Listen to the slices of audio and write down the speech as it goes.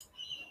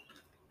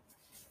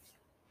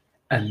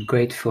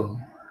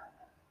ungrateful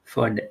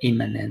for the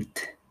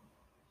immanent,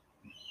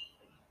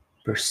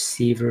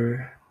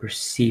 perceiver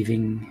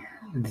perceiving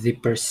the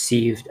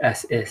perceived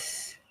as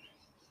is,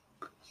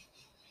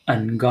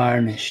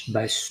 ungarnished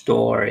by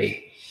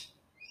story,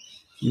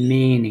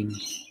 meaning,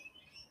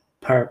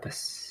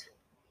 purpose,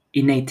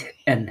 innate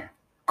and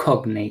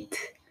cognate,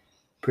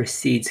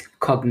 precedes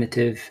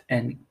cognitive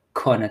and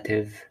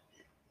conative.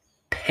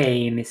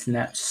 Pain is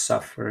not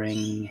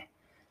suffering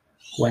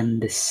when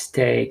the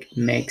steak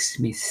makes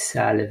me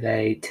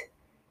salivate,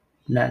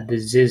 not the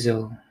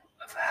sizzle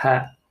of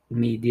hot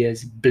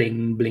media's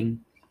bling bling.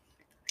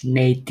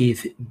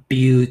 Native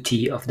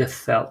beauty of the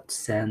felt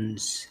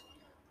sense,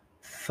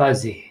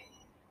 fuzzy,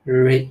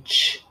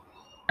 rich,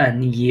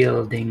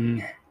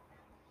 unyielding,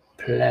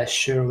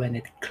 pleasure when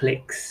it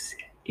clicks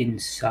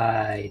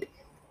inside,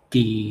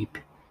 deep,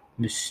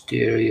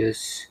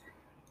 mysterious,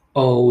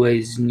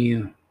 always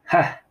new.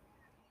 Ha!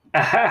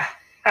 Aha!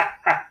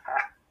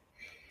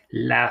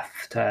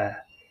 Laughter,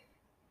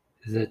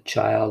 the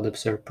child of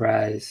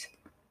surprise.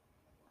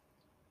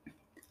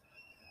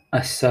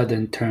 A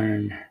sudden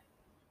turn,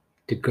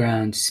 the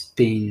ground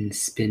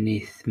spins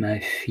beneath my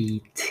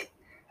feet.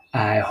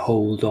 I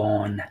hold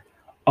on,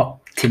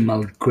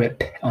 optimal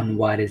grip on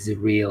what is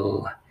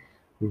real,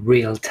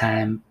 real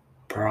time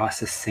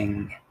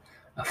processing,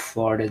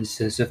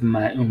 affordances of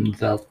my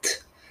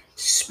umwelt,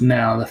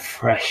 smell of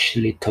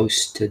freshly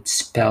toasted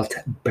spelt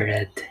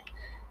bread,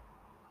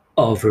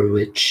 over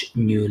which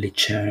newly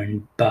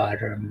churned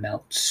butter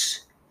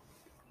melts,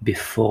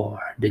 before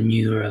the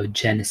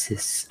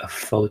neurogenesis of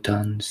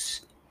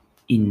photons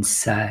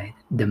inside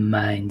the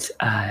mind's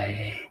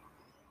eye.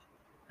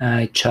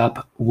 I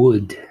chop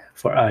wood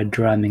for our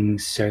drumming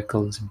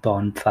circle's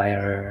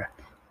bonfire.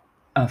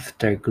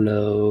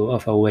 Afterglow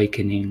of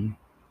awakening,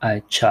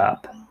 I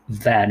chop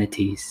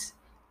vanities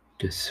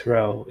to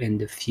throw in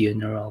the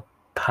funeral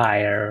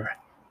pyre.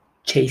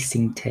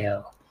 Chasing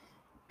tail,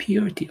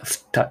 purity of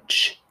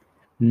touch,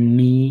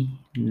 me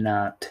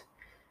not,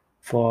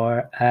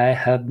 for I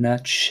have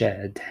not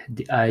shed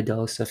the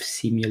idols of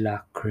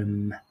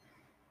simulacrum,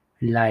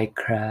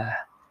 lycra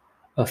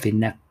of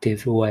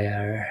inactive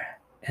wear,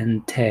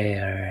 and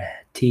tear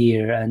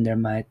under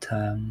my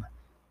tongue.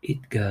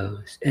 It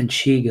goes, and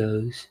she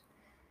goes,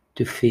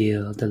 to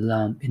feel the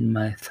lump in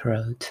my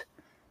throat,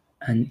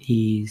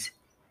 unease,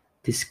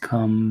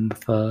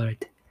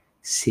 discomfort,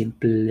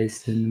 simply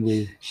listen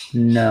with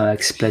no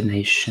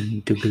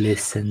explanation to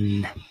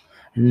glisten,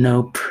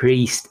 no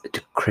priest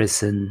to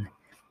christen,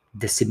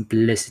 the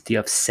simplicity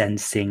of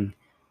sensing,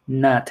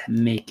 not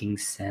making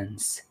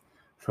sense,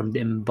 from the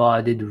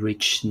embodied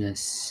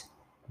richness,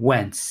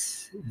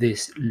 whence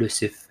this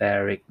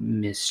luciferic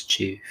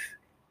mischief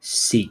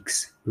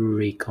seeks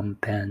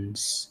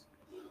recompense.